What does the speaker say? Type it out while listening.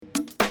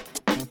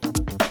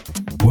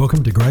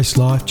Welcome to Grace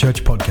Life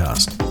Church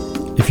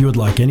Podcast. If you would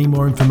like any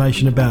more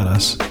information about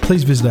us,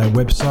 please visit our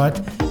website,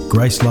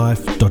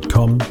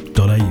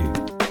 gracelife.com.au.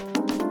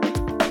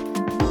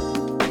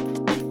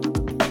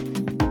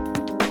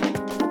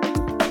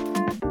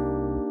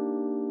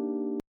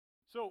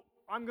 So,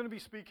 I'm going to be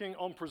speaking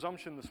on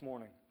presumption this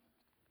morning.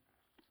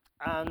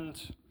 And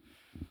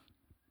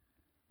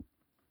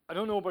I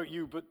don't know about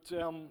you, but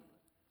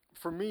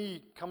for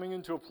me, coming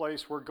into a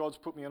place where God's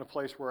put me in a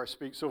place where I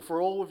speak. So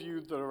for all of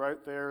you that are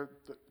out there,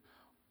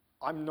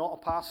 I'm not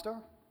a pastor.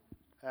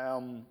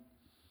 I'm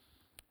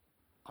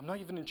not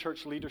even in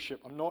church leadership.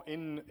 I'm not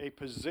in a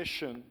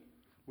position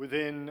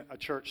within a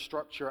church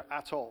structure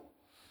at all.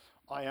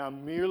 I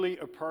am merely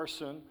a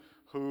person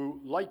who,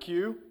 like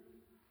you,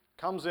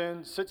 comes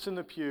in, sits in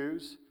the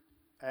pews.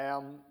 I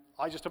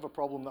just have a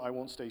problem that I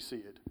won't stay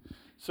seated.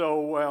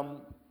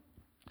 So,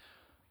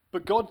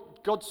 but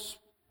God's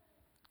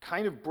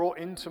kind of brought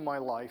into my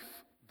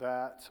life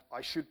that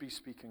I should be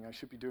speaking, I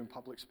should be doing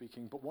public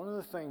speaking. But one of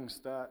the things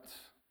that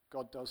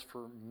God does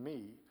for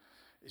me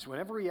is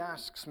whenever he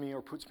asks me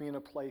or puts me in a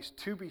place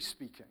to be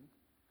speaking,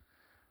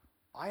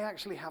 I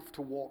actually have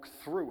to walk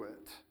through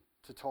it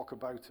to talk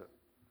about it.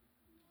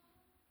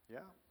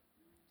 Yeah?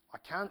 I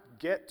can't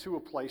get to a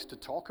place to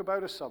talk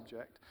about a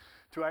subject,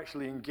 to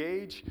actually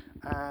engage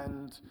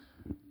and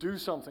do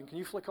something. Can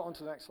you flick it on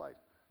to the next slide?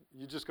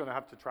 You're just going to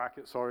have to track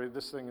it. Sorry,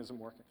 this thing isn't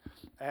working.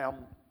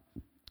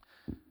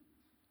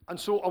 And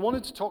so I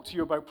wanted to talk to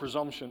you about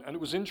presumption, and it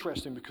was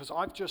interesting because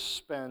I've just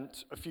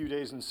spent a few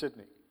days in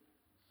Sydney.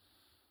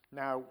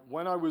 Now,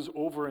 when I was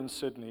over in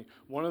Sydney,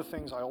 one of the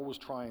things I always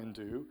try and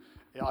do,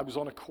 I was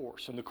on a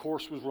course, and the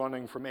course was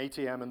running from 8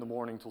 a.m. in the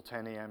morning till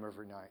 10 p.m.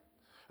 every night.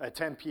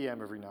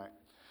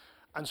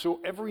 And so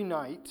every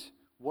night,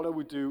 what I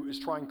would do is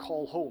try and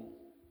call home.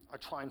 I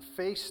try and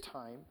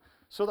FaceTime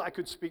so that I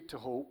could speak to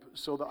Hope,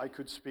 so that I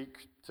could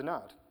speak to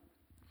Nad.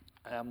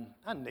 And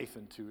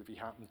Nathan too, if he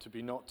happened to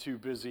be not too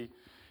busy.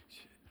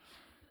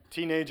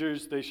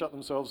 Teenagers, they shut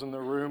themselves in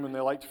their room and they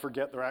like to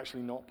forget they're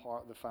actually not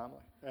part of the family.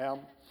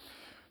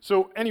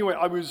 So anyway,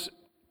 I was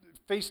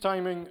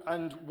FaceTiming,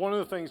 and one of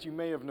the things you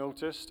may have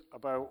noticed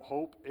about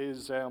Hope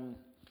is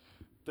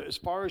that as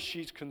far as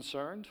she's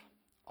concerned,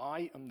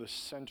 I am the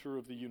center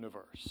of the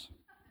universe.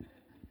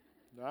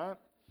 That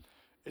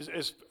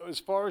as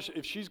far as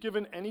if she's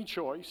given any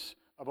choice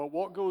about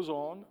what goes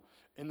on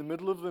in the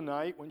middle of the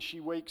night when she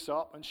wakes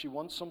up and she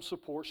wants some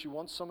support, she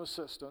wants some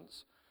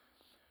assistance,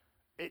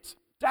 it's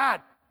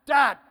Dad,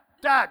 Dad,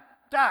 Dad,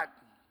 Dad.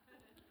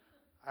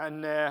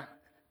 And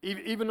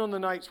even on the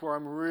nights where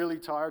I'm really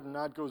tired and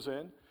Nad goes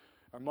in,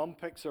 her mum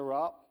picks her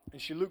up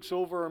and she looks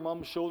over her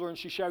mum's shoulder and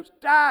she shouts,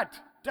 Dad,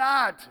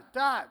 Dad,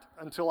 Dad,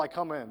 until I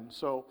come in.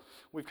 So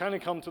we've kind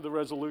of come to the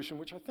resolution,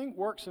 which I think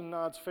works in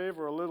Nad's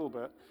favor a little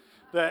bit,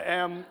 that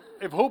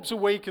if Hope's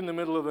awake in the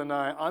middle of the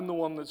night, I'm the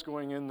one that's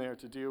going in there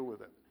to deal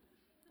with it.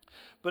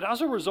 But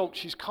as a result,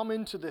 she's come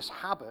into this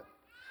habit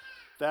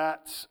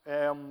that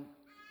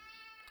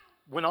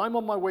when I'm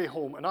on my way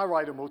home, and I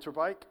ride a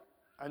motorbike,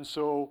 and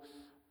so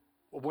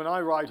when I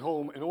ride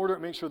home, in order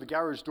to make sure the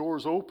garage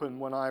door's open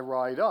when I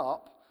ride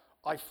up,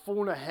 I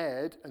phone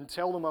ahead and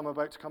tell them I'm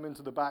about to come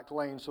into the back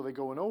lane so they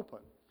go and open.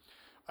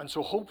 And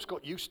so Hope's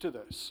got used to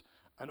this.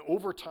 And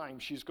over time,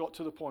 she's got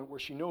to the point where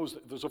she knows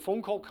that there's a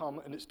phone call come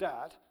and it's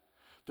Dad,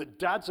 that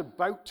Dad's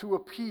about to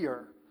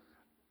appear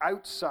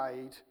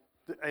outside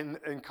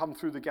and come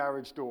through the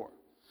garage door.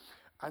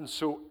 And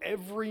so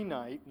every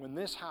night when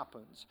this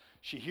happens,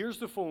 she hears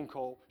the phone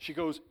call, she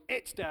goes,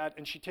 it's Dad,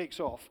 and she takes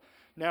off.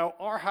 Now,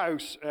 our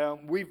house,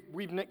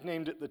 we've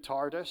nicknamed it the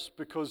TARDIS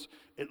because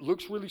it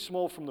looks really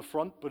small from the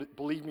front, but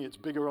believe me, it's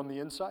bigger on the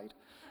inside.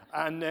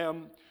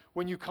 And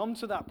when you come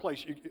to that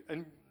place,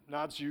 and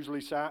Nad's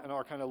usually sat in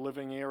our kind of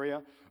living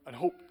area, and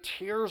Hope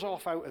tears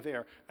off out of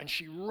there, and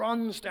she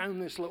runs down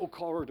this little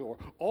corridor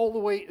all the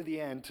way to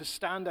the end to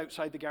stand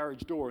outside the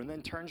garage door, and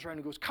then turns around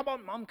and goes, come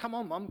on, Mum, come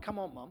on, Mum, come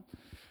on, Mum.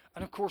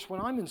 And of course, when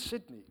I'm in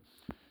Sydney,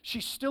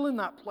 she's still in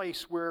that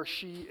place where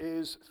she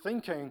is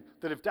thinking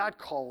that if Dad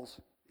calls,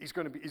 he's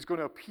going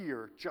to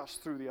appear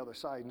just through the other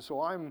side. And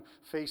so I'm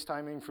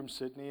FaceTiming from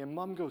Sydney, and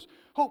Mum goes,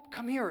 Hope,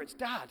 come here, it's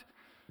Dad.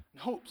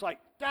 And Hope's like,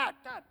 Dad,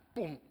 Dad,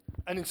 boom.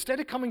 And instead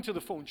of coming to the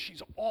phone,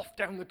 she's off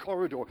down the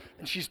corridor,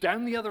 and she's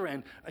down the other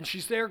end, and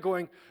she's there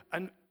going,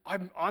 and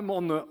I'm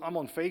on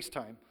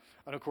FaceTime.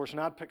 And of course,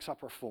 Nad picks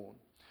up her phone,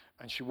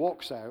 and she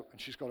walks out, and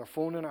she's got her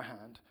phone in her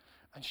hand,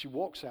 and she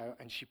walks out,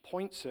 and she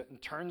points it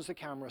and turns the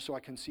camera so I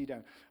can see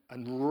down.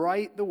 And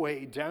right the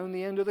way down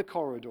the end of the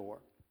corridor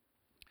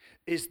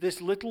is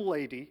this little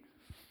lady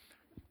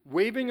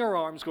waving her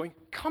arms going,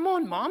 come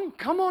on, Mum,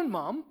 come on,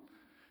 Mum.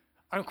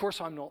 And of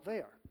course, I'm not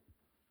there.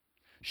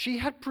 She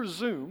had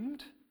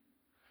presumed,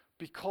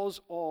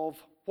 because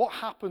of what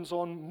happens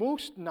on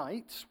most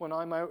nights when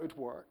I'm out at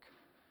work,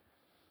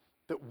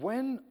 that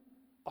when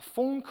a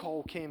phone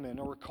call came in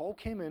or a call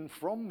came in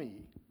from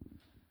me,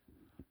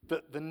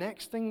 that the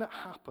next thing that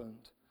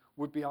happened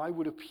would be I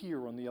would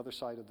appear on the other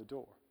side of the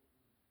door.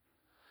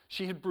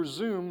 She had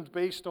presumed,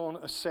 based on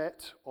a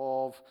set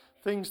of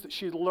things that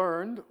she had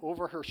learned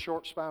over her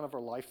short span of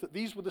her life, that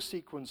these were the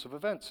sequence of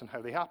events and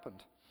how they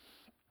happened.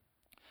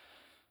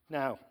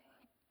 Now,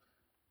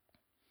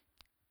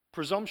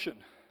 presumption.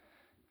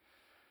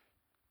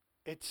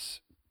 It's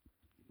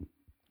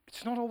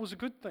not always a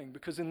good thing,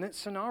 because in this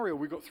scenario,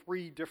 we've got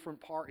three different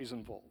parties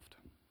involved.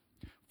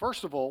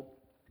 First of all,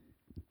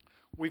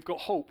 we've got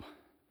Hope,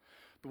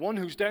 the one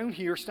who's down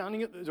here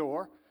standing at the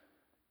door,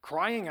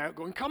 crying out,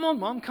 going, come on,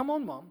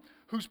 Mom,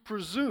 who's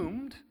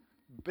presumed,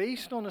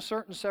 based on a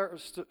certain set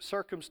of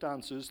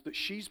circumstances that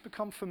she's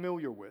become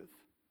familiar with,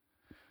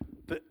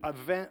 that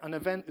an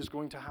event is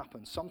going to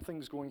happen,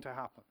 something's going to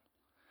happen.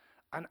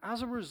 And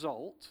as a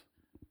result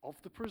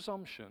of the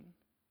presumption,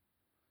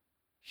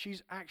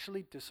 she's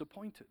actually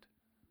disappointed.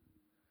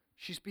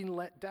 She's been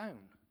let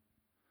down.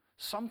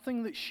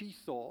 Something that she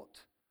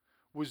thought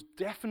was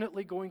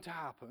definitely going to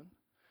happen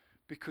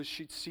because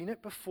she'd seen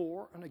it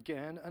before and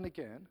again,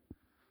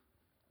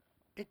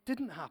 it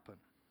didn't happen.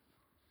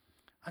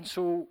 And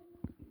so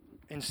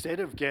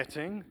instead of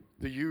getting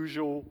the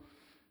usual,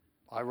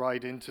 I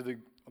ride into the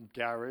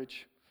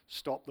garage,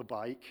 stop the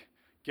bike,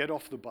 get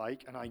off the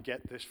bike, and I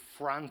get this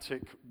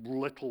frantic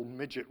little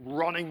midget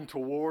running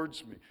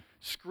towards me,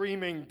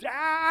 screaming,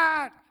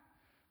 Dad!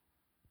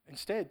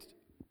 Instead,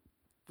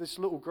 this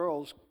little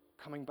girl's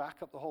coming back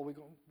up the hallway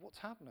going, what's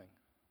happening?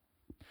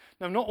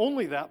 Now, not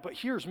only that, but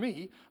here's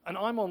me, and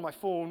I'm on my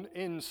phone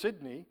in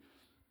Sydney,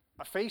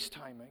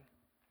 FaceTiming,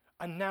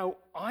 and now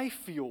I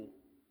feel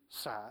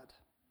sad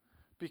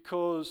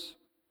because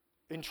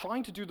in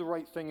trying to do the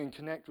right thing and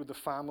connect with the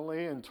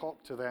family and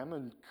talk to them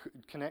and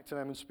connect to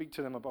them and speak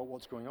to them about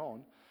what's going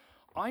on,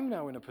 I'm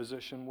now in a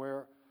position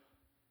where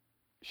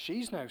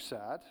she's now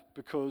sad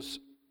because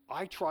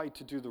I tried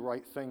to do the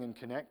right thing and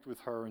connect with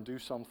her and do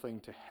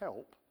something to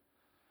help,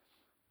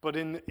 but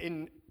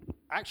in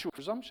actual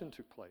presumption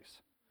took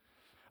place.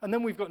 And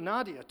then we've got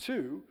Nadia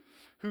too,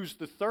 who's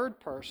the third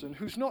person,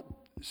 who's not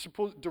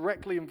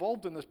directly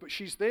involved in this, but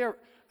she's there,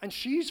 and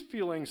she's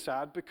feeling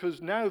sad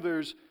because now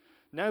there's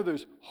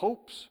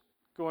Hope's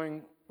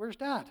going, where's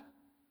Dad?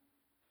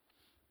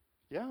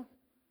 Yeah?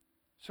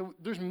 So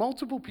there's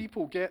multiple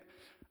people get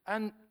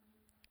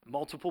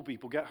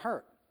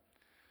hurt.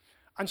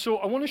 And so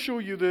I want to show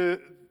you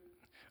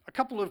a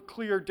couple of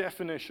clear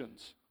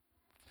definitions.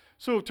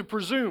 So to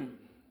presume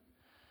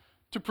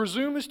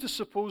is to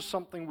suppose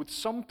something with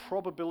some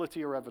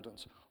probability or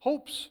evidence.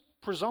 Hope's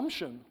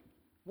presumption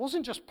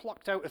wasn't just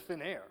plucked out of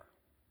thin air.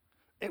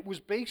 It was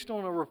based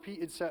on a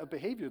repeated set of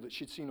behavior that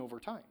she'd seen over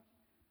time.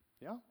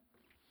 Yeah?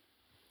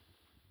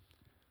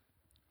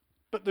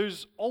 But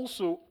there's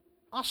also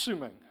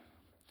assuming,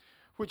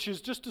 which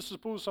is just to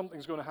suppose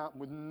something's going to happen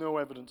with no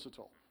evidence at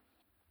all.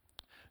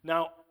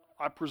 Now,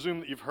 I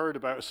presume that you've heard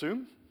about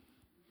assume.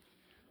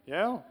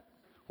 Yeah?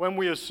 When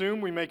we assume,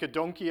 we make a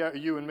donkey out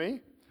of you and me.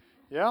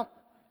 Yeah?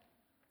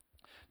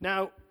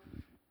 Now,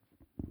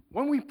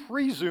 when we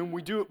presume,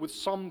 we do it with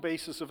some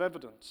basis of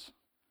evidence.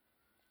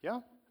 Yeah?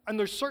 And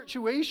there's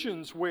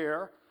situations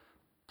where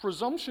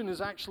presumption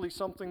is actually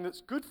something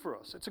that's good for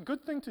us. It's a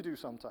good thing to do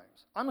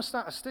sometimes. I'm a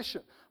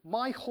statistician.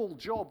 My whole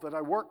job that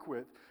I work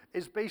with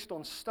is based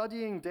on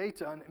studying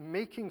data and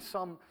making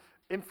some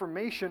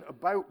information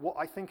about what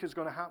I think is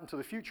going to happen to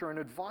the future and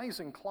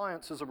advising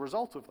clients as a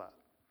result of that.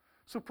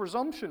 So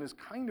presumption is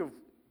kind of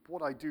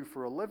what I do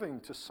for a living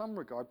to some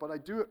regard, but I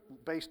do it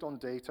based on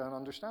data and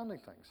understanding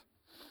things.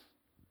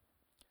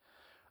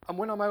 And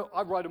when I'm out,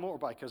 I ride a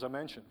motorbike, as I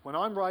mentioned. When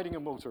I'm riding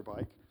a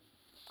motorbike,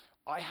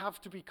 I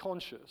have to be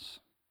conscious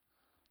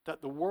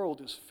that the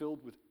world is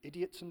filled with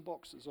idiots in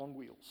boxes on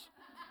wheels.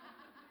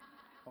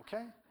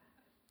 Okay?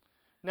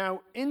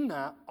 Now, in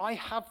that, I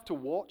have to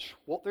watch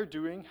what they're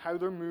doing, how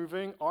they're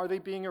moving. Are they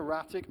being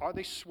erratic? Are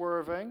they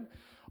swerving?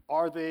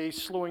 Are they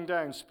slowing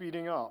down,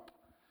 speeding up?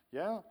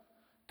 Yeah?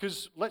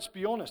 Because let's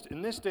be honest,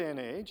 in this day and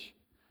age,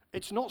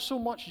 it's not so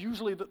much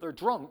usually that they're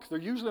drunk. They're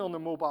usually on their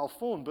mobile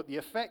phone, but the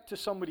effect to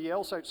somebody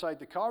else outside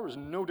the car is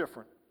no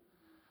different.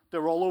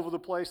 They're all over the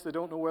place. They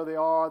don't know where they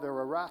are. They're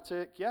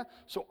erratic. Yeah?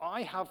 So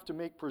I have to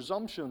make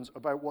presumptions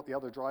about what the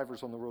other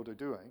drivers on the road are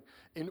doing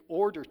in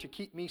order to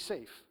keep me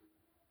safe.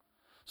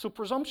 So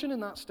presumption in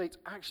that state's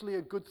actually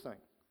a good thing.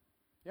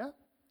 Yeah?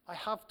 I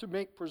have to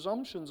make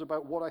presumptions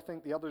about what I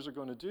think the others are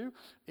going to do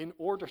in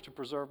order to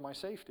preserve my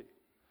safety.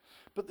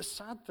 But the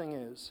sad thing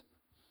is,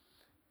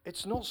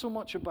 it's not so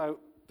much about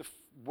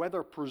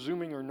whether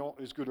presuming or not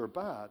is good or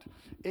bad.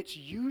 It's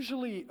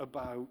usually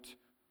about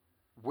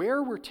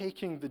where we're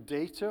taking the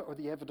data or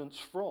the evidence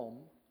from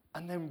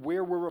and then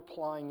where we're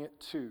applying it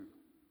to.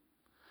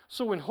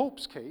 So in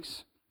Hope's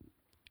case,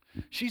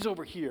 she's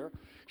over here.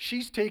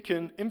 She's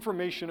taken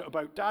information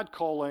about Dad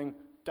calling,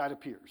 Dad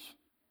appears,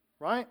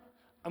 right?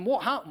 And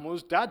what happened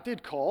was Dad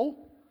did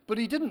call, but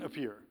he didn't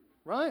appear,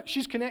 right?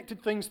 She's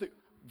connected things that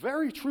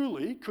very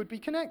truly could be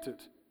connected.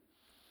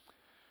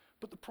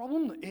 But the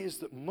problem is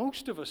that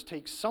most of us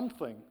take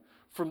something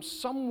from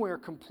somewhere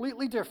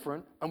completely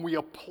different and we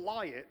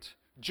apply it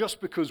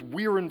just because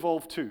we're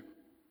involved too.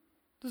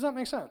 Does that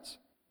make sense?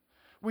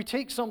 We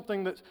take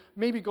something that's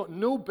maybe got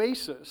no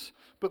basis,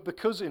 but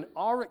because in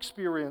our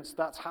experience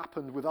that's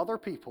happened with other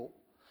people,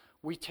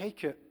 we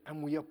take it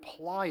and we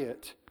apply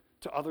it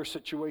to other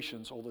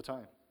situations all the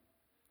time.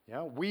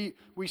 Yeah, we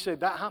say,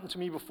 that happened to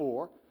me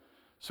before,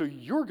 so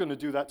you're going to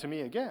do that to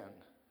me again.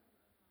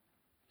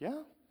 Yeah?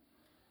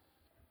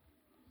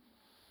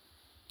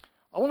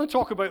 I want to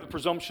talk about the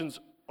presumptions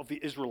of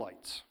the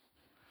Israelites.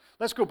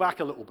 Let's go back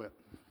a little bit.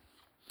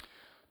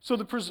 So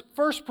the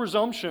first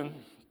presumption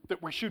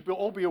that we should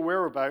all be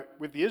aware about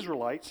with the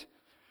Israelites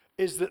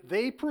is that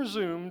they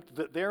presumed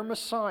that their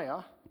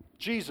Messiah,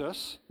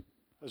 Jesus,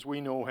 as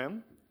we know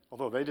him,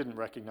 although they didn't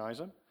recognize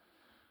him,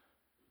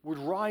 would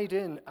ride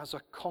in as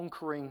a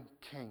conquering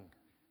king.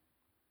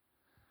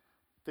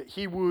 That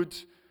he would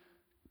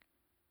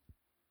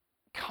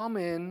come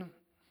in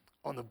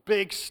on the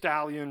big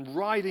stallion,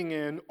 riding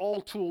in,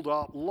 all tooled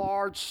up,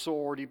 large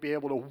sword. He'd be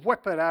able to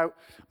whip it out,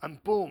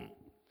 and boom,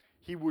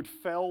 he would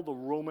fell the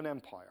Roman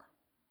Empire.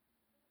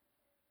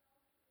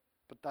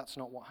 But that's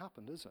not what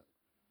happened, is it?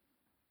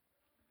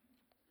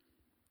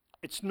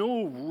 It's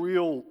no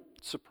real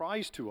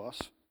surprise to us,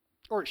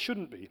 or it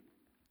shouldn't be.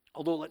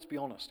 Although, let's be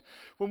honest,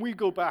 when we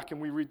go back and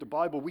we read the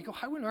Bible, we go,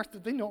 how on earth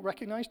did they not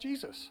recognize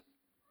Jesus?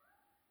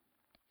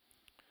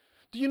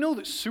 Do you know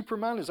that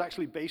Superman is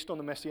actually based on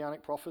the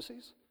Messianic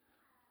prophecies?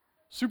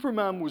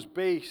 Superman was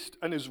based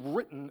and is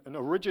written and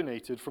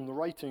originated from the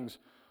writings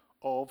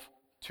of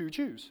two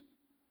Jews.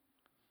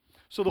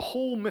 So the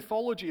whole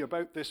mythology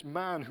about this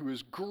man who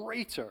is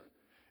greater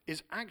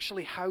is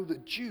actually how the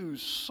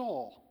Jews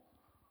saw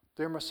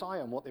their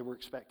Messiah and what they were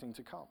expecting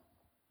to come.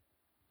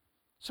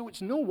 So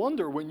it's no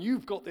wonder when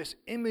you've got this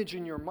image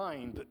in your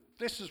mind that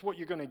this is what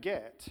you're going to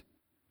get,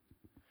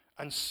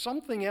 and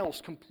something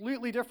else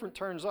completely different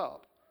turns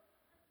up,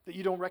 that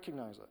you don't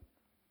recognize it.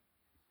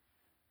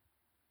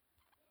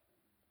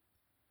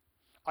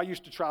 I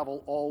used to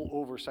travel all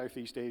over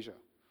Southeast Asia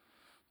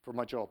for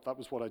my job. That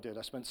was what I did.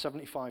 I spent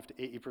 75 to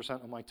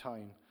 80% of my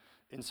time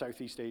in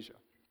Southeast Asia.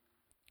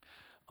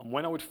 And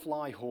when I would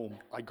fly home,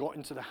 I got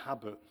into the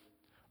habit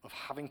of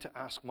having to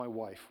ask my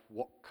wife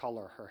what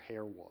color her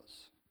hair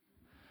was.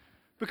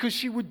 Because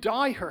she would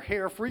dye her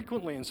hair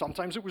frequently, and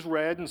sometimes it was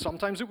red, and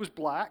sometimes it was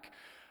black,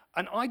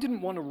 and I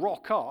didn't want to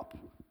rock up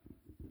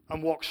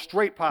and walk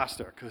straight past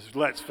her, because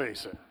let's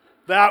face it,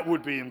 that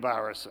would be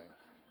embarrassing.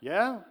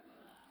 Yeah?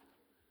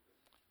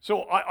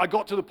 So I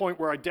got to the point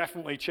where I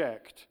definitely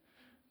checked,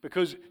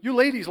 because you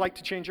ladies like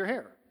to change your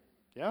hair.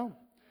 Yeah?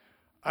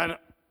 And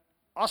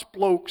us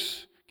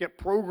blokes get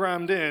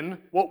programmed in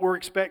what we're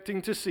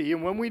expecting to see,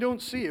 and when we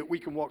don't see it, we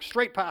can walk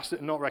straight past it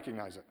and not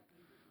recognize it.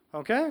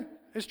 Okay?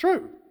 It's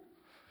true.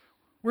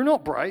 We're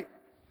not bright.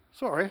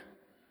 Sorry.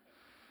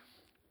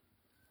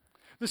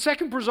 The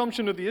second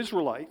presumption of the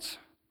Israelites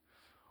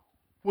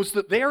was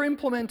that their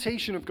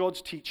implementation of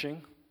God's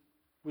teaching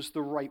was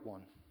the right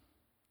one.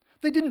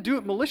 They didn't do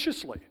it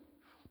maliciously.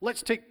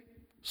 Let's take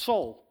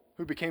Saul,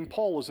 who became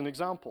Paul, as an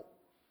example.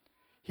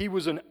 He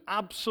was an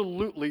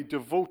absolutely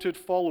devoted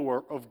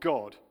follower of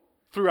God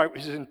throughout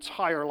his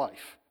entire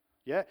life.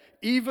 Yeah?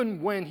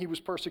 Even when he was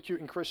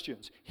persecuting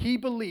Christians, he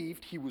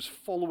believed he was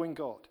following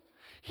God.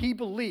 He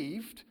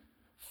believed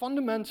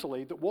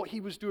fundamentally that what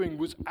he was doing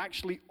was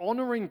actually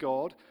honoring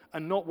God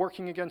and not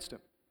working against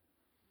him.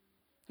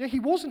 Yeah, he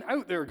wasn't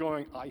out there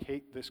going, I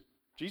hate this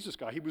Jesus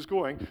guy. He was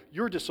going,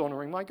 you're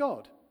dishonoring my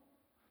God.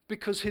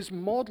 Because his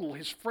model,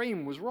 his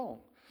frame was wrong.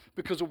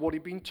 Because of what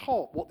he'd been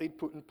taught, what they'd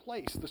put in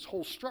place, this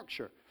whole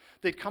structure.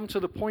 They'd come to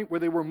the point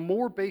where they were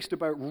more based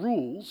about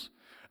rules,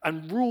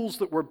 and rules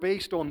that were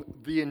based on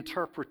the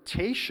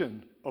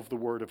interpretation of the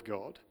Word of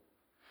God,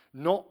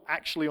 not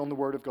actually on the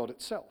Word of God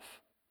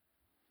itself.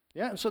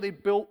 Yeah, and so they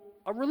built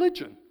a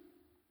religion.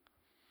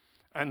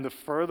 And the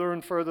further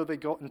and further they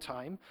got in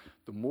time,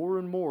 the more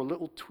and more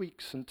little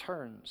tweaks and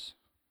turns.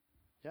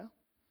 Yeah?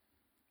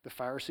 The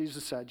Pharisees,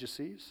 the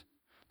Sadducees,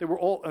 they were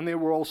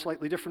all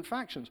slightly different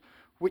factions,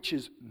 which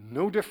is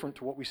no different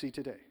to what we see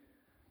today.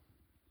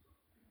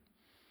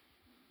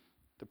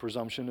 The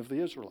presumption of the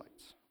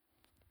Israelites.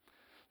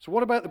 So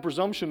what about the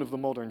presumption of the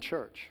modern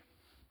church?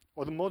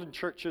 Or the modern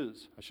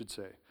churches, I should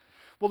say.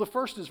 Well, the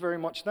first is very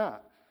much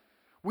that.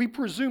 We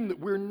presume that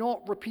we're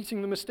not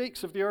repeating the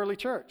mistakes of the early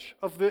church,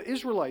 of the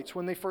Israelites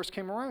when they first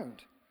came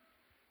around.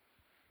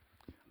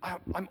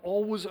 I'm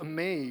always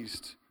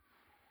amazed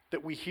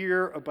that we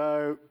hear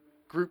about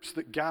groups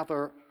that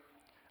gather,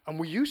 and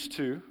we used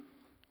to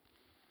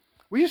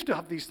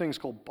have these things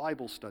called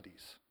Bible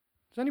studies.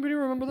 Does anybody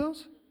remember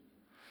those?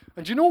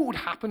 And do you know what would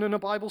happen in a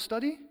Bible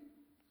study?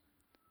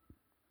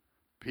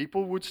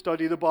 People would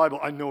study the Bible.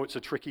 I know it's a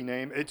tricky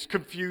name. It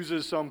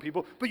confuses some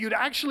people. But you'd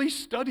actually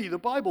study the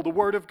Bible, the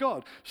Word of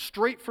God,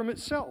 straight from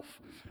itself.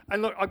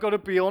 And look, I've got to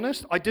be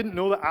honest. I didn't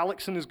know that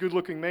Alex and his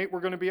good-looking mate were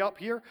going to be up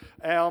here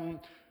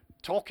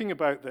talking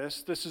about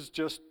this. This is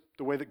just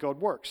the way that God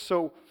works.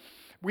 So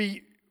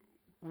we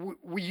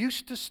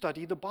used to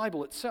study the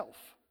Bible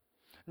itself.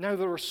 Now,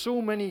 there are so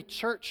many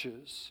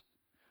churches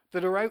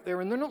that are out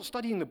there, and they're not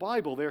studying the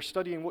Bible, they're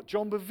studying what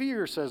John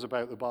Bevere says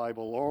about the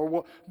Bible, or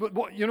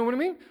what, you know what I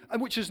mean?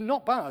 And which is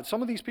not bad.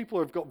 Some of these people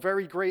have got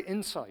very great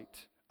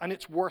insight, and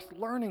it's worth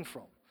learning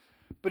from.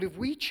 But if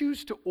we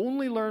choose to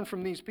only learn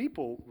from these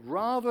people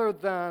rather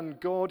than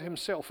God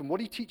himself and what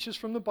he teaches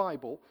from the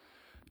Bible,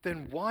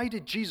 then why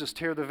did Jesus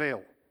tear the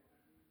veil?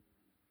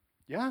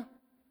 Yeah?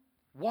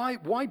 Why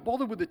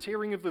bother with the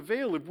tearing of the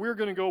veil if we're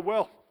going to go,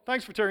 well,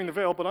 thanks for tearing the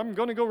veil, but I'm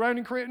going to go around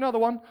and create another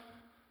one?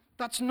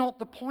 That's not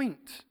the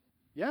point.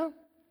 Yeah?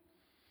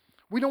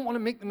 We don't want to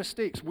make the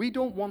mistakes. We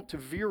don't want to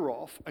veer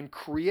off and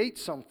create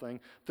something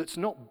that's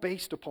not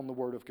based upon the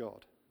Word of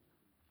God.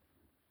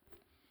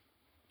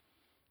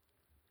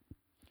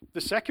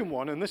 The second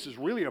one, and this is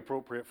really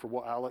appropriate for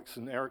what Alex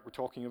and Eric were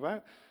talking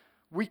about,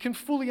 we can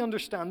fully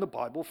understand the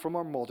Bible from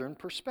our modern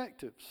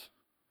perspectives.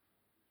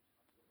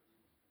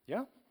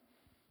 Yeah?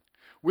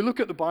 We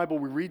look at the Bible,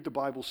 we read the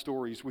Bible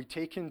stories, we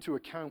take into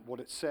account what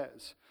it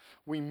says.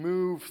 We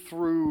move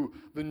through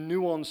the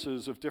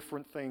nuances of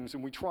different things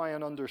and we try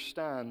and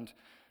understand,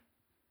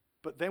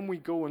 but then we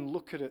go and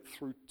look at it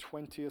through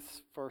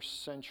 20th,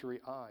 first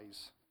century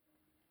eyes.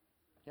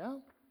 Yeah?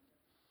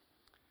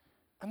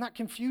 And that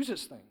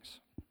confuses things.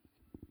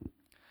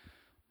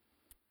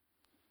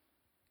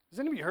 Has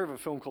anybody heard of a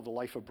film called The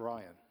Life of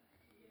Brian?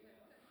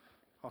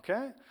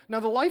 Okay? Now,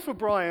 The Life of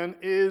Brian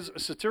is a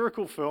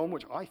satirical film,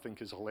 which I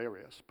think is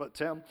hilarious,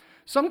 but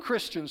some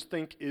Christians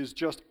think is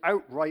just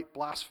outright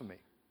blasphemy.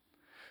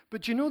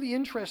 But you know the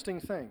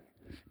interesting thing?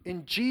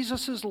 In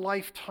Jesus'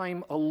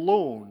 lifetime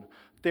alone,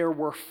 there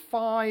were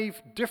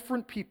 5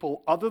 different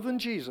people other than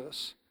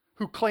Jesus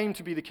who claimed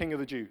to be the King of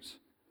the Jews.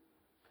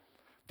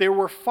 There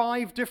were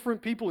 5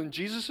 different people in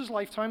Jesus'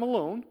 lifetime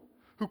alone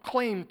who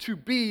claimed to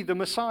be the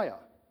Messiah,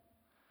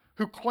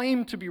 who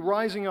claimed to be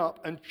rising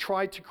up and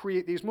tried to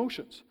create these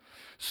motions.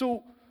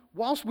 So,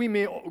 whilst we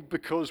may,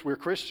 because we're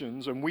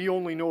Christians and we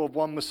only know of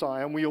one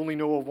Messiah and we only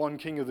know of one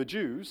King of the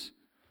Jews,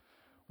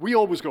 we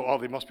always go, oh,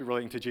 they must be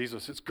relating to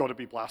Jesus. It's got to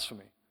be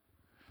blasphemy.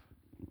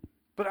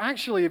 But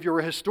actually, if you're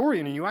a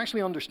historian and you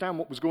actually understand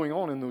what was going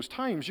on in those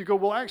times, you go,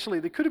 well,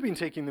 actually, they could have been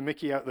taking the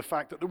mickey out of the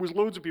fact that there was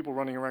loads of people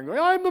running around going,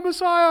 I'm the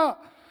Messiah.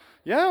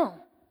 Yeah.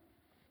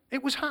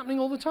 It was happening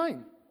all the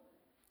time.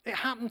 It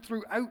happened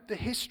throughout the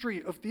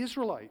history of the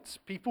Israelites.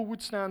 People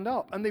would stand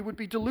up and they would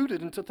be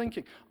deluded into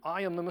thinking,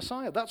 I am the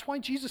Messiah. That's why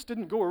Jesus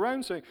didn't go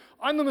around saying,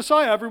 I'm the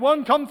Messiah,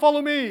 everyone, come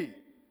follow me.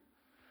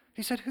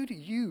 He said, who do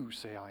you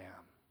say I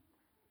am?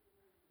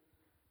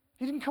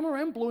 He didn't come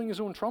around blowing his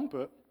own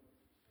trumpet.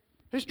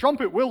 His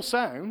trumpet will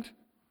sound,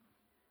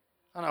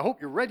 and I hope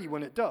you're ready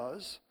when it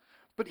does,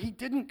 but he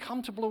didn't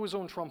come to blow his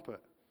own trumpet.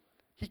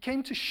 He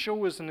came to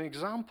show us an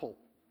example.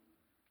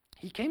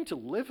 He came to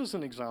live as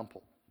an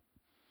example.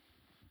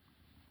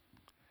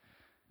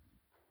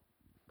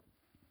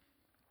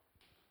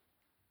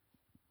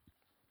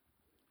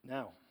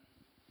 Now,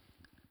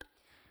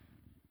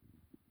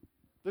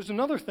 there's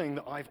another thing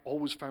that I've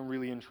always found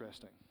really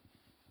interesting.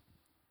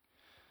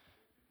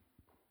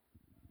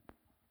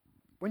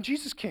 When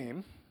Jesus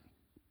came,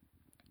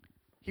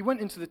 he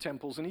went into the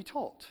temples and he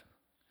taught.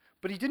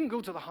 But he didn't go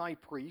to the high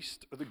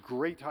priest, or the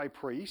great high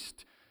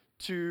priest,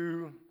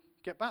 to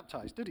get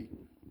baptized, did he?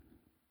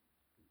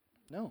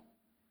 No.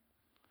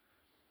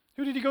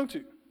 Who did he go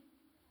to?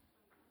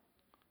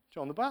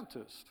 John the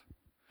Baptist.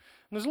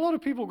 And there's a lot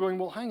of people going,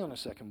 well, hang on a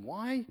second.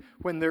 Why,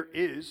 when there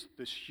is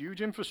this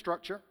huge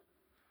infrastructure,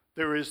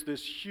 there is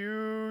this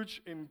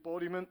huge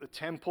embodiment, the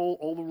temple,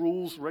 all the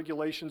rules,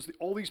 regulations,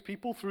 all these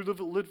people through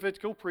the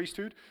Levitical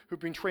priesthood who've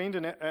been trained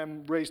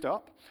and raised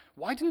up,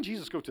 why didn't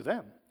Jesus go to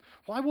them?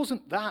 Why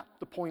wasn't that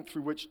the point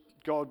through which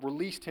God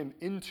released him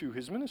into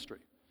his ministry?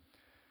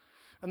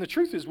 And the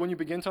truth is, when you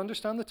begin to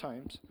understand the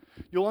times,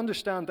 you'll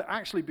understand that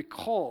actually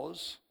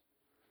because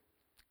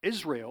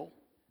Israel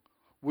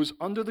was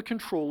under the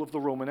control of the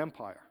Roman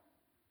Empire.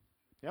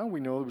 Yeah, we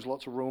know there was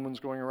lots of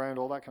Romans going around,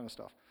 all that kind of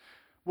stuff.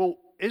 Well,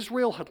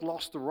 Israel had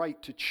lost the right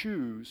to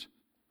choose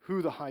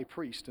who the high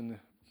priest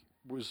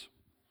was.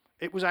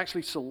 It was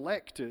actually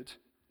selected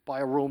by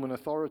a Roman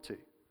authority.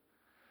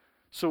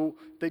 So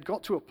they'd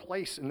got to a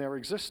place in their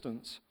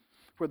existence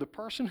where the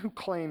person who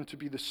claimed to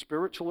be the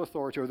spiritual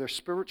authority or their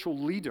spiritual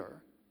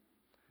leader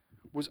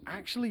was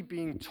actually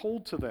being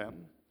told to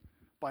them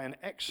by an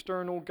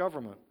external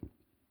government.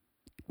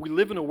 We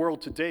live in a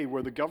world today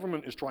where the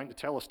government is trying to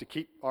tell us to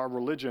keep our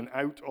religion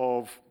out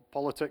of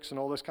politics and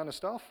all this kind of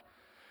stuff.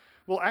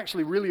 Well,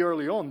 actually, really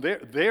early on,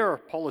 their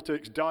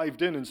politics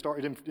dived in and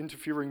started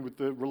interfering with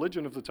the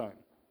religion of the time.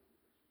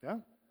 Yeah?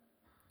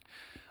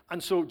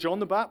 And so John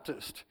the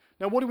Baptist.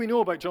 Now, what do we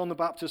know about John the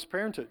Baptist's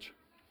parentage?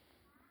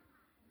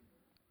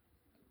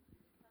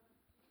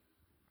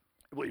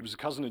 Well, he was a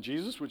cousin of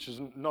Jesus, which is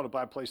not a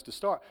bad place to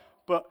start.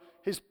 But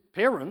his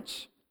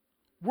parents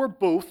were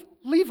both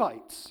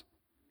Levites.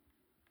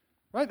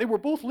 Right? They were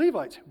both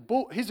Levites.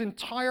 His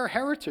entire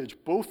heritage,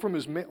 both from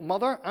his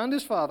mother and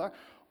his father,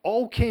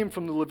 all came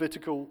from the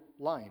Levitical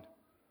line.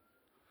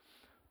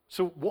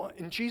 So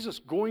in Jesus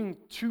going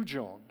to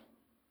John,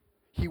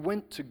 he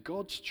went to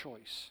God's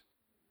choice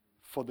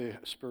for the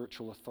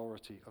spiritual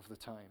authority of the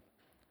time.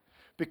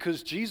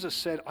 Because Jesus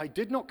said, I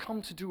did not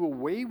come to do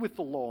away with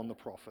the law and the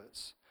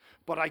prophets,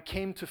 but I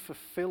came to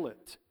fulfill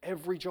it,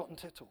 every jot and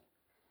tittle.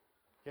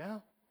 Yeah?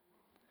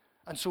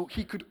 And so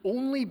he could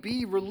only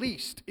be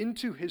released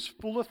into his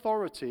full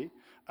authority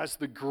as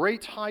the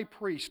great high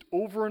priest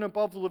over and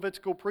above the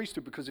Levitical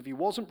priesthood, because if he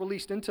wasn't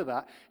released into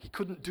that, he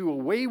couldn't do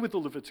away with the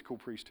Levitical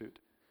priesthood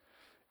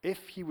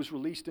if he was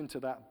released into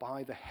that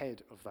by the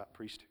head of that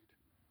priesthood.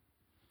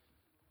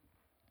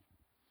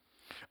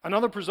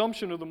 Another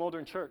presumption of the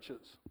modern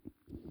churches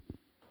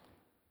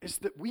is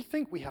that we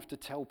think we have to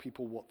tell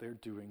people what they're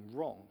doing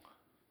wrong.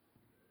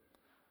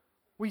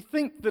 We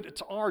think that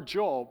it's our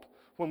job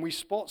when we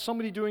spot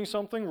somebody doing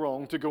something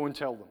wrong to go and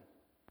tell them.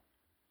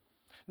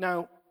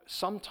 Now,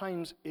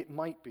 sometimes it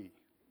might be.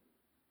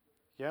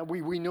 Yeah,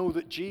 we know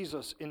that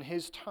Jesus in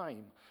his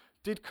time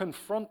did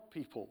confront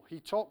people. He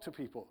talked to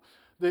people.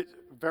 That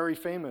very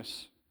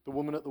famous, the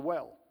woman at the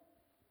well.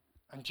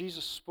 And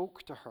Jesus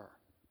spoke to her.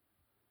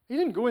 He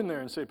didn't go in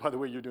there and say, by the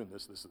way, you're doing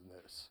this, this, and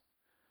this.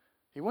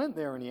 He went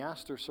there and he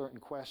asked her certain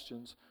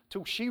questions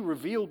till she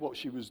revealed what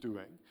she was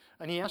doing.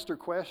 And he asked her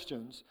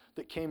questions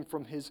that came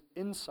from his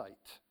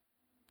insight.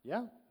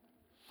 Yeah?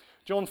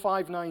 John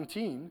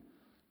 5:19,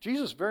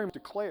 Jesus very much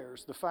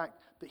declares the fact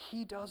that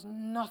he does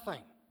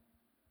nothing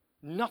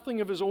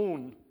of his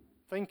own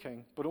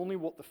thinking, but only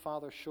what the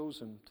Father shows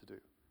him to do.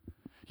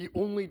 He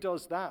only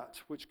does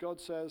that which God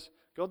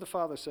the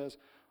Father says,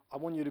 I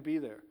want you to be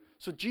there.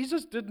 So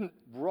Jesus didn't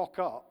rock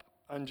up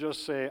and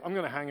just say, I'm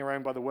going to hang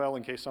around by the well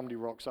in case somebody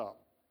rocks up.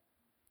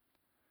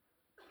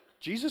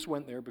 Jesus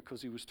went there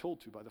because he was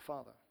told to by the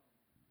Father.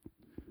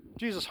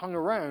 Jesus hung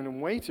around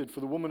and waited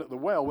for the woman at the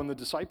well. When the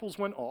disciples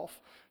went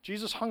off,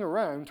 Jesus hung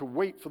around to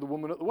wait for the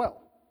woman at the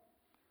well.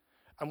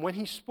 And when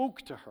he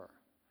spoke to her,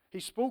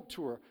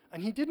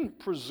 and he didn't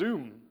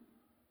presume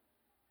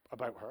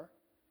about her.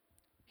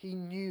 He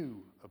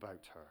knew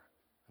about her.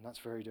 And that's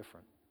very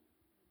different.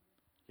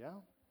 Yeah?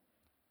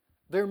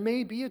 There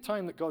may be a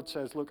time that God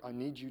says, look, I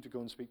need you to go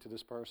and speak to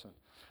this person.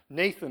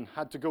 Nathan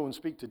had to go and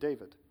speak to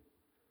David.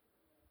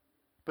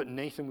 But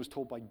Nathan was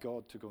told by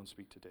God to go and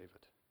speak to David.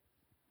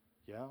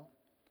 Yeah?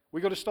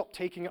 We got to stop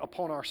taking it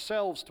upon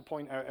ourselves to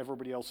point out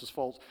everybody else's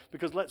faults.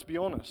 Because let's be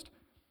honest,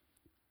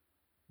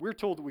 we're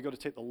told that we got to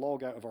take the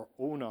log out of our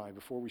own eye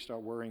before we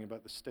start worrying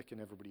about the stick in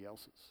everybody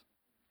else's.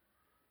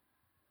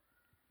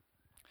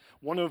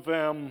 One of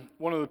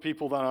the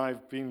people that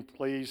I've been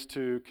pleased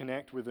to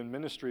connect with in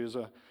ministry is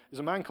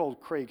a man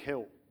called Craig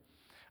Hill.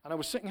 And I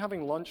was sitting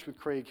having lunch with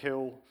Craig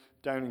Hill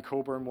down in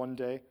Coburn one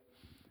day,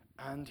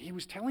 and he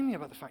was telling me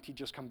about the fact he'd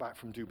just come back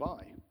from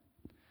Dubai.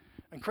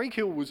 And Craig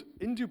Hill was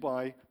in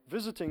Dubai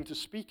visiting to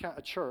speak at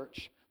a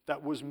church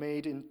that was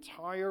made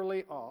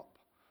entirely up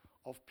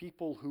of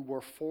people who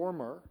were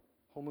former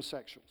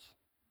homosexuals.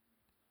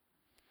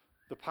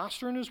 The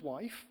pastor and his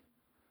wife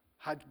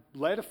had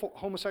led a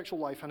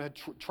homosexual life and had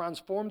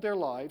transformed their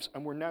lives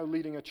and were now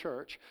leading a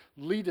church,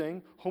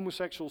 leading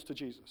homosexuals to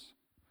Jesus.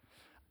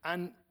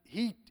 And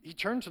he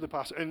turned to the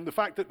pastor, and the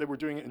fact that they were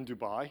doing it in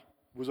Dubai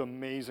was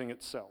amazing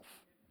itself,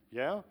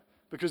 yeah?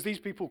 Because these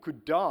people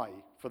could die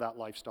for that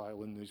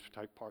lifestyle in these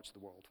type parts of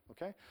the world,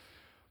 okay?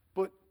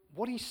 But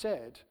what he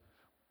said,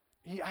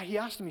 he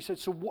asked him, he said,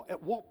 so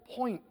at what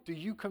point do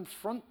you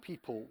confront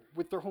people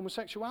with their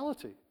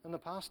homosexuality? And the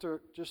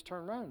pastor just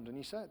turned around and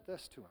he said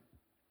this to him.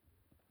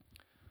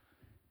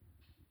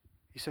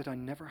 He said, I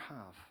never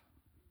have.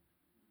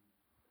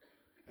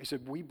 He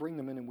said, we bring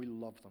them in and we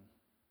love them.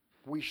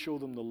 We show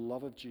them the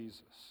love of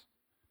Jesus,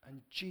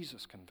 and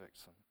Jesus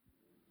convicts them.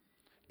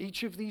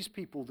 Each of these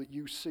people that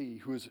you see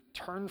who has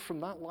turned from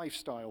that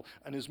lifestyle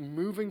and is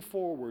moving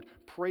forward,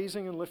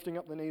 praising and lifting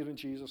up the name of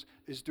Jesus,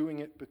 is doing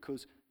it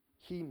because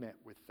he met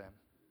with them.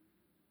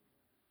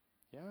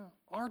 Yeah?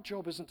 Our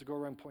job isn't to go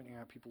around pointing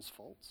out people's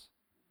faults.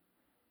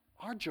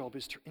 Our job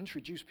is to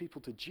introduce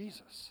people to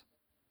Jesus.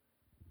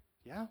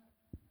 Yeah?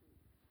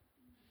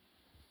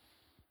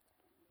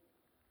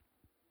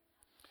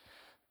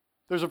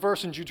 There's a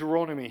verse in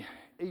Deuteronomy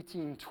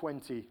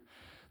 18:20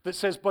 that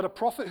says, but a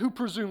prophet who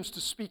presumes to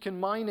speak in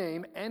my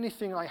name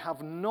anything I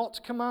have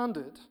not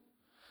commanded,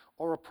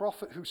 or a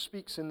prophet who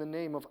speaks in the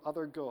name of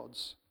other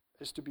gods,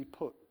 is to be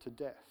put to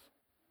death.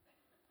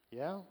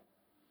 Yeah?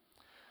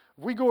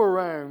 If we go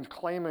around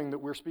claiming that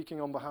we're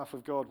speaking on behalf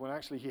of God when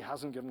actually he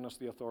hasn't given us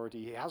the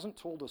authority, he hasn't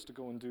told us to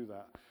go and do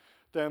that,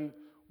 then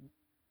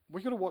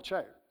we've got to watch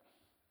out.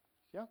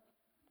 Yeah?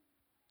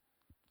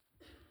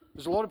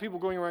 There's a lot of people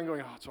going around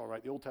going, oh, it's all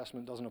right, the Old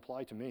Testament doesn't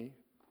apply to me.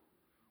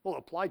 Well, it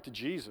applied to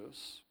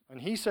Jesus,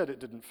 and he said it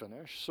didn't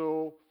finish,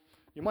 so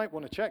you might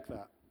want to check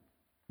that.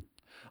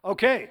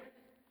 Okay,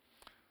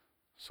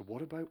 so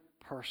what about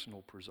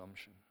personal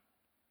presumption?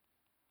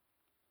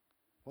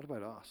 What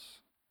about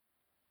us?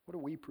 What are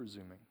we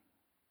presuming?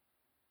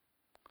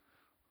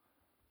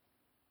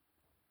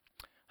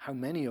 How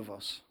many of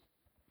us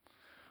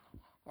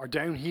are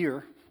down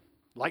here,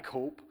 like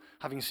Hope,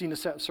 having seen a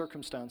set of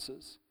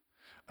circumstances,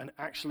 and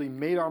actually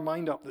made our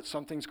mind up that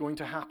something's going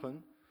to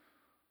happen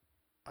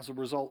as a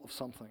result of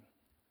something?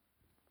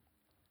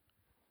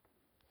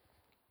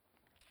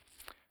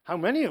 How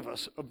many of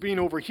us have been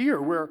over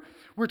here where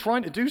we're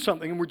trying to do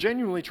something and we're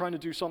genuinely trying to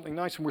do something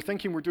nice and we're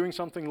thinking we're doing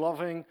something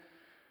loving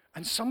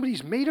and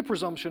somebody's made a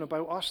presumption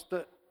about us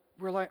that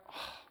we're like,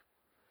 oh.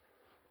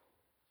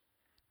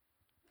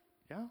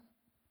 Yeah?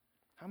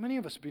 How many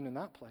of us have been in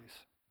that place?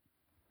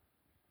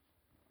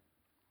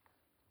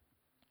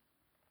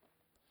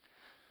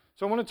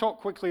 So I want to talk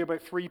quickly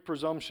about 3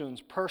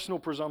 presumptions, personal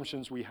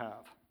presumptions we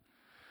have.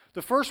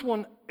 The first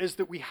one is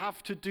that we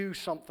have to do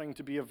something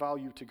to be of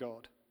value to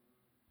God.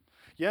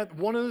 Yeah,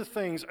 one of the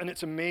things, and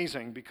it's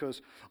amazing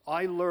because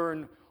I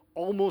learn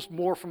almost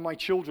more from my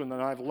children than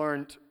I've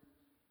learned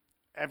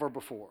ever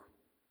before.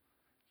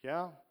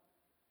 Yeah?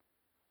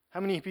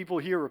 How many people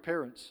here are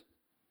parents?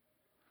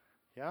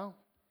 Yeah?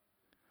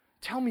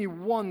 Tell me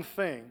one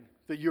thing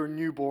that your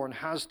newborn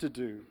has to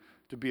do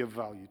to be of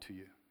value to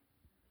you.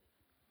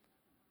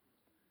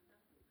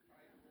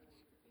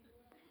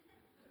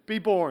 Be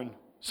born.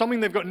 Something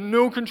they've got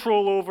no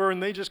control over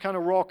and they just kind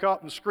of rock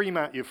up and scream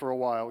at you for a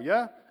while,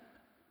 yeah?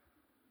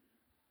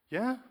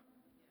 Yeah?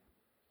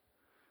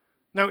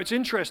 Now, it's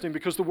interesting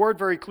because the word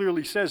very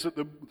clearly says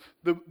that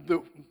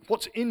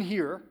what's in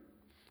here,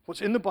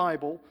 what's in the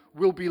Bible,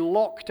 will be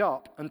locked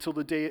up until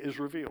the day it is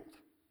revealed.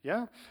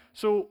 Yeah?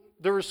 So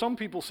there are some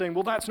people saying,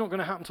 well, that's not going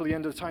to happen until the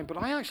end of the time, but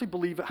I actually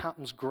believe it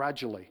happens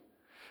gradually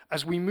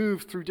as we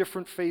move through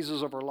different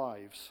phases of our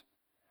lives.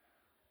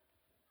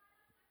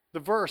 The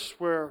verse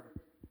where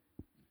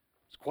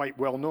it's quite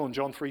well known,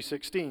 John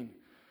 3:16,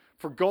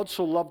 for God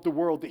so loved the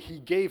world that he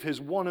gave his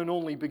one and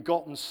only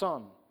begotten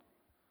Son.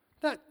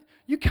 That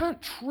you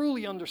can't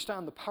truly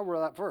understand the power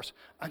of that verse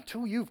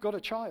until you've got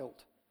a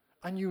child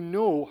and you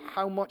know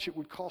how much it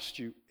would cost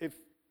you if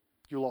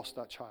you lost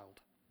that child.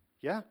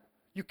 Yeah?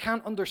 You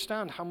can't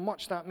understand how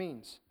much that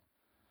means.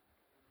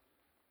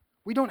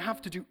 We don't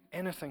have to do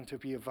anything to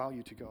be of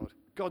value to God.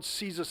 God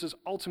sees us as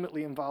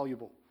ultimately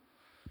invaluable.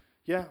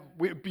 Yeah?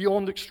 We're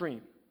beyond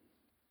extreme.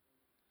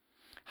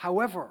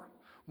 However,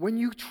 when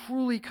you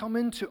truly come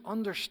into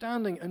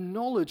understanding and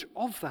knowledge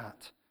of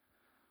that,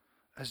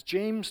 as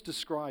James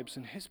describes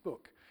in his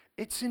book,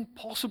 it's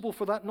impossible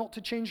for that not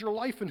to change your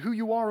life and who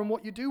you are and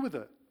what you do with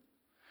it.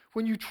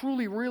 When you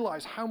truly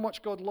realize how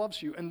much God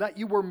loves you and that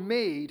you were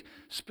made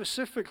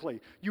specifically,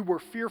 you were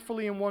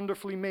fearfully and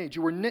wonderfully made,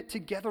 you were knit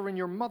together in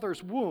your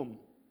mother's womb.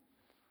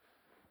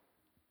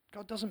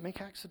 God doesn't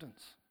make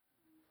accidents.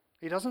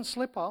 He doesn't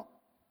slip up.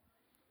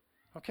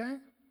 Okay?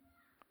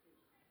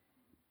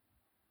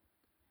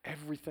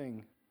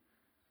 Everything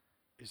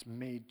is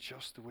made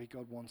just the way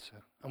God wants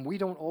it. And we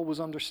don't always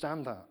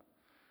understand that.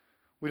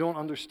 We don't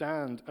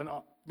understand. And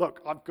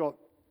look, I've got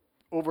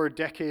over a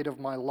decade of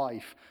my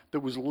life that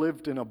was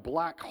lived in a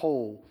black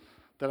hole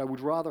that I would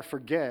rather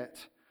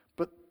forget.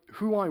 But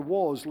who I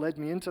was led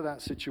me into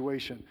that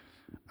situation.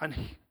 And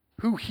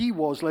who he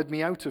was led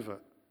me out of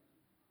it.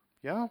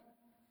 Yeah?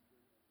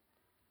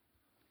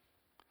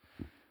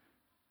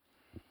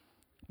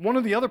 One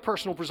of the other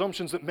personal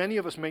presumptions that many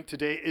of us make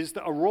today is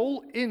that a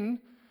role in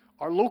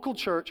our local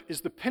church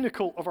is the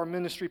pinnacle of our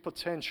ministry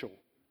potential.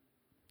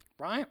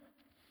 Right?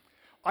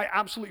 I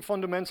absolutely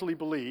fundamentally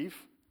believe,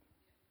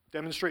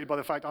 demonstrated by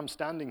the fact I'm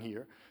standing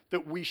here,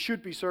 that we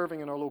should be serving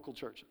in our local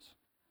churches.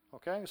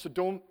 Okay? So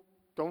don't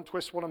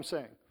twist what I'm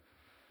saying.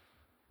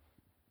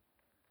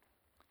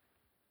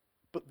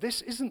 But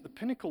this isn't the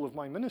pinnacle of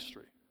my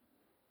ministry.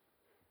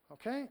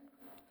 Okay?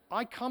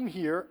 I come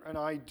here and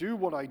I do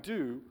what I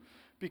do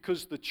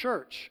because the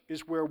church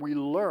is where we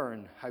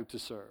learn how to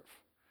serve.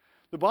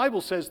 The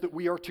Bible says that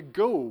we are to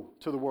go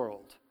to the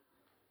world.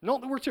 Not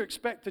that we're to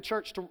expect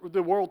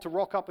the world to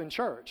rock up in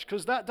church,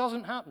 because that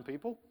doesn't happen,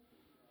 people.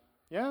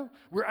 Yeah?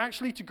 We're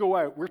actually to go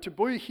out. We're to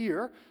be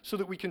here so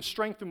that we can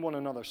strengthen one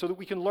another, so that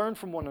we can learn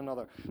from one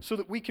another, so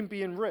that we can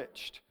be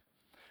enriched.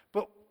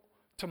 But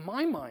to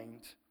my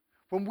mind,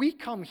 when we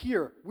come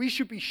here, we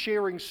should be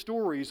sharing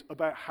stories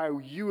about how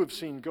you have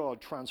seen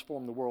God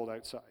transform the world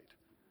outside.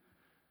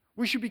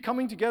 We should be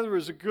coming together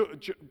as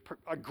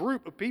a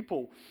group of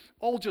people,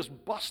 all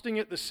just busting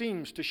at the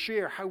seams to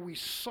share how we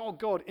saw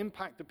God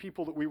impact the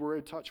people that we were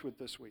in touch with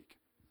this week.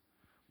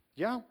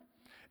 Yeah?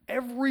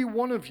 Every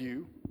one of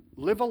you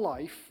live a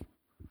life,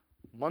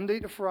 Monday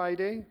to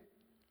Friday,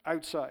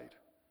 outside.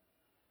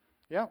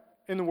 Yeah?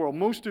 In the world.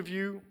 Most of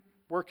you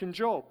work in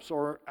jobs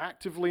or are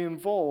actively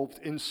involved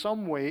in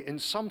some way, in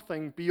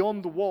something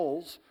beyond the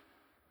walls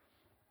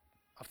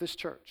of this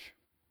church.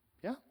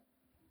 Yeah?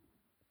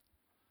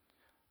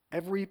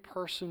 Every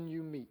person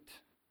you meet,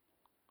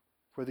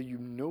 whether you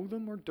know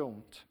them or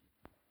don't,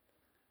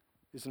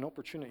 is an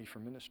opportunity for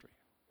ministry.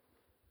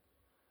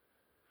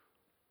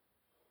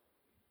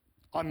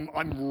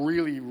 I'm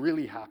really,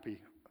 really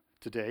happy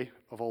today,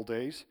 of all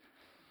days,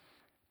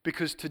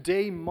 because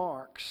today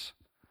marks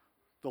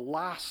the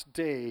last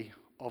day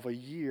of a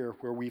year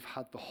where we've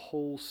had the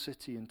whole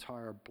city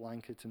entire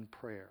blanket in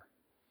prayer.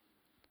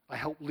 I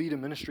help lead a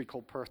ministry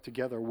called Perth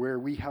Together, where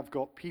we have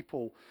got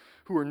people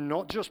who are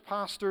not just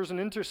pastors and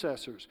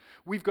intercessors.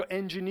 We've got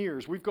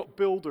engineers, we've got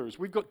builders,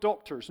 we've got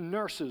doctors,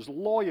 nurses,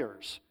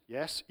 lawyers.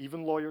 Yes,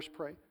 even lawyers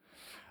pray.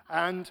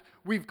 And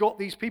we've got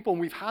these people,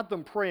 and we've had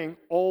them praying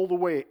all the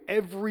way.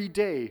 Every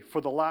day for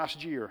the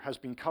last year has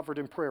been covered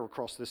in prayer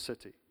across this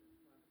city.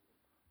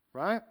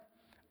 Right?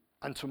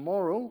 And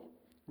tomorrow,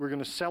 we're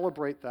going to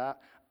celebrate that,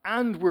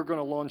 and we're going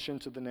to launch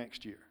into the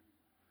next year.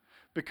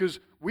 Because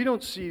we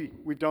don't see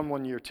we've done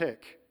 1 year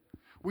tick.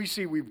 We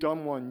see we've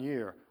done 1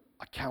 year.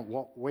 I can't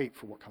wait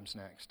for what comes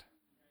next.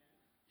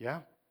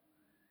 Yeah?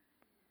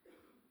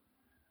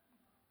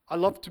 I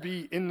love to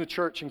be in the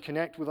church and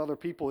connect with other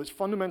people. It's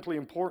fundamentally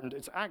important.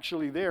 It's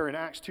actually there in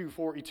Acts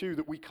 2:42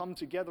 that we come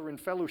together in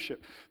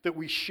fellowship, that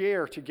we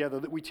share together,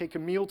 that we take a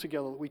meal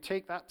together, that we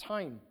take that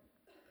time.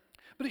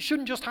 But it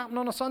shouldn't just happen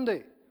on a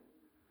Sunday.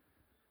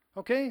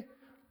 Okay?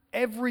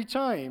 Every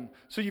time.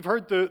 So you've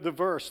heard the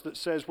verse that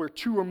says, where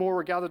 2 or more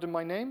are gathered in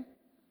my name?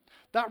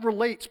 That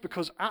relates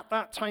because at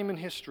that time in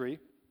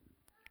history,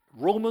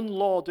 Roman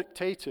law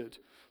dictated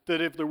that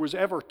if there was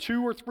ever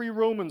 2 or 3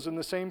 Romans in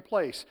the same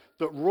place,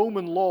 that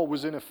Roman law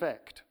was in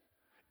effect,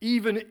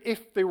 even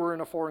if they were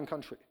in a foreign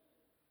country.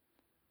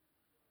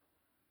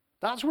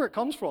 That's where it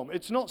comes from.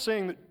 It's not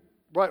saying that,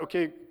 right,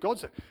 okay,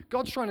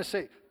 God's trying to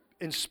say,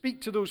 and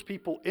speak to those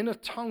people in a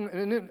tongue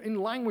and in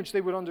language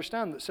they would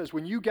understand that says,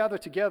 when you gather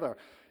together,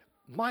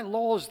 my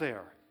law is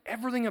there.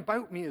 Everything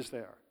about me is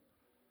there.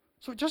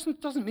 So it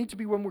doesn't need to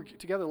be when we're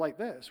together like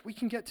this. We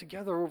can get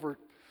together over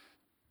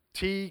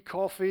tea,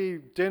 coffee,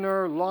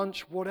 dinner,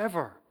 lunch,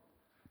 whatever.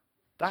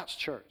 That's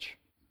church.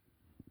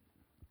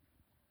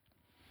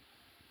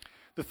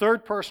 The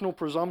third personal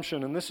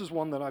presumption, and this is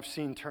one that I've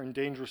seen turn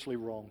dangerously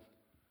wrong.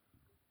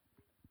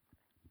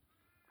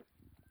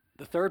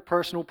 The third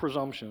personal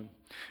presumption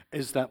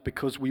is that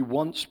because we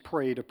once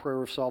prayed a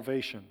prayer of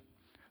salvation,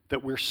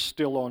 that we're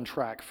still on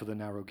track for the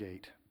narrow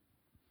gate.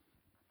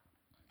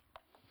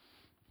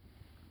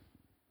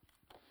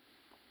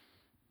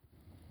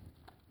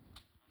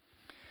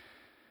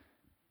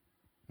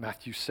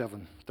 Matthew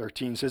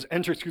 7:13 says,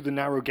 enter through the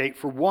narrow gate,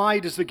 for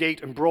wide is the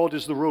gate and broad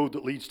is the road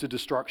that leads to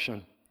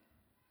destruction,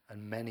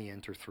 and many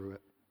enter through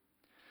it.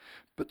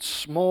 But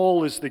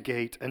small is the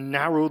gate and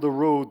narrow the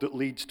road that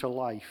leads to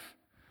life,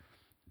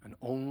 and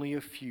only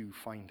a few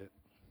find it.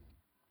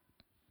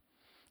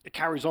 It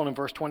carries on in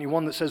verse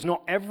 21 that says,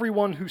 not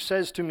everyone who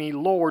says to me,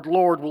 Lord,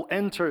 Lord, will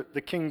enter the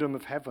kingdom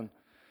of heaven,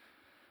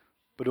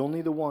 but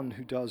only the one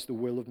who does the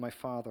will of my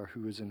Father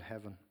who is in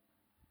heaven.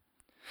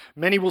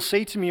 Many will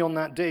say to me on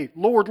that day,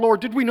 Lord,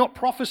 Lord, did we not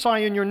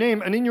prophesy in your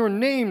name, and in your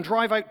name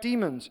drive out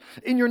demons,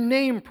 in your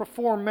name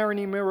perform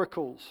many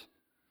miracles?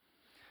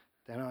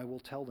 Then I will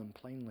tell them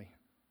plainly,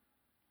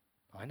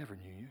 I never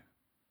knew you.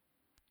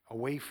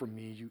 Away from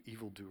me, you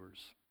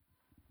evildoers.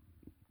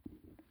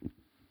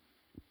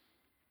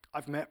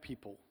 I've met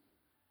people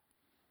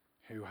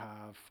who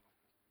have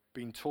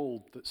been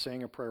told that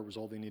saying a prayer was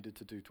all they needed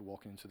to do to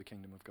walk into the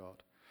kingdom of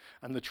God.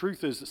 And the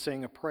truth is that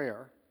saying a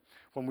prayer,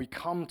 when we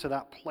come to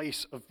that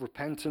place of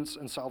repentance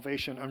and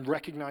salvation and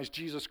recognize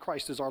Jesus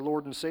Christ as our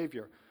Lord and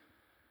Savior,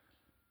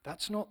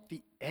 that's not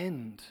the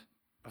end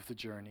of the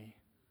journey,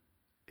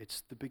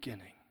 it's the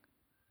beginning.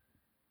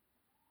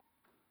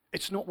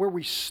 It's not where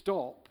we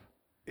stop,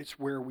 it's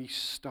where we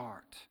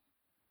start.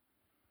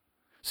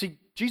 See,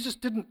 Jesus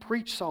didn't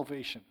preach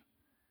salvation.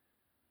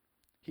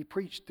 He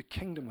preached the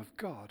kingdom of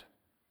God.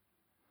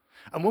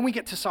 And when we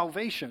get to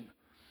salvation,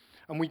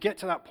 and we get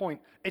to that point,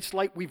 it's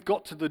like we've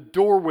got to the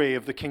doorway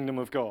of the kingdom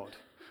of God.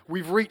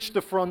 We've reached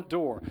the front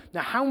door.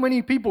 Now, how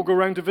many people go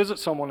around to visit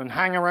someone and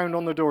hang around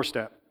on the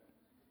doorstep?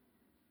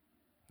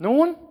 No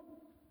one?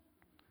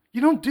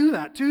 You don't do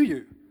that, do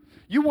you?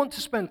 You want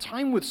to spend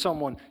time with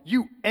someone,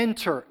 you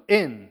enter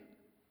in.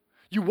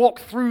 You walk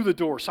through the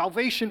door.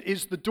 Salvation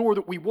is the door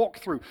that we walk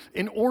through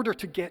in order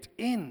to get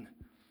in.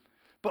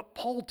 But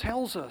Paul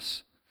tells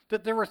us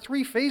that there are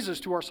 3 phases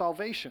to our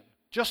salvation.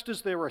 Just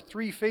as there are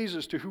 3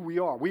 phases to who we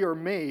are. We are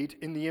made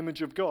in the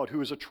image of God,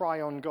 who is a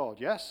triune God,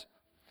 yes?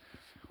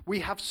 We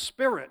have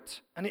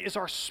spirit, and it is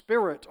our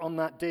spirit on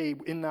that day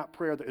in that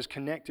prayer that is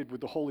connected with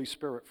the Holy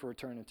Spirit for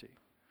eternity.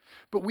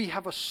 But we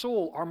have a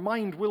soul, our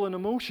mind, will, and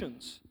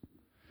emotions.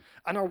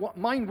 And our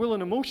mind, will,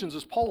 and emotions,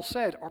 as Paul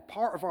said, are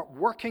part of our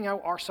working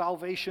out our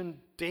salvation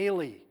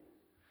daily.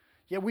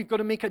 Yeah, we've got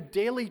to make a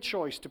daily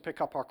choice to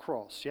pick up our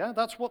cross. Yeah,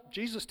 that's what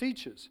Jesus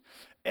teaches.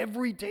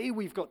 Every day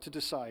we've got to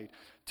decide,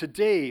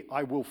 today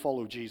I will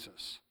follow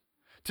Jesus.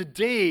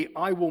 Today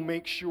I will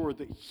make sure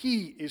that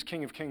he is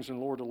King of Kings and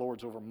Lord of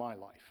Lords over my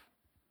life.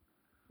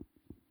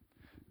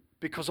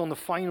 Because on the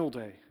final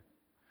day,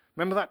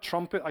 remember that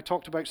trumpet I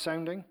talked about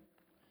sounding?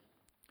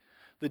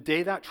 The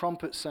day that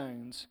trumpet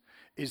sounds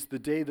is the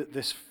day that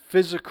this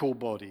physical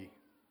body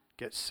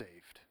gets saved.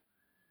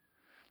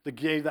 The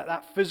day that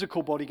that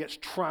physical body gets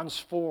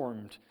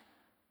transformed,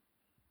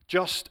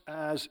 just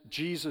as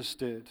Jesus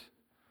did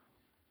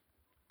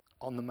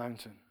on the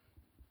mountain.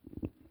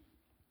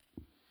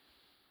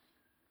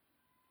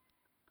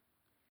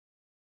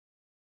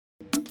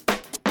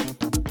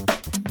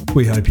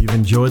 We hope you've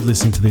enjoyed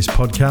listening to this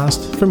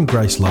podcast from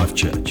Grace Life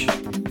Church.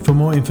 For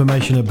more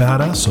information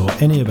about us or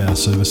any of our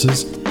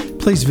services,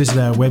 please visit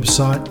our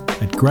website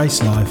at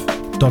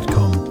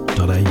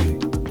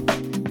gracelife.com.au.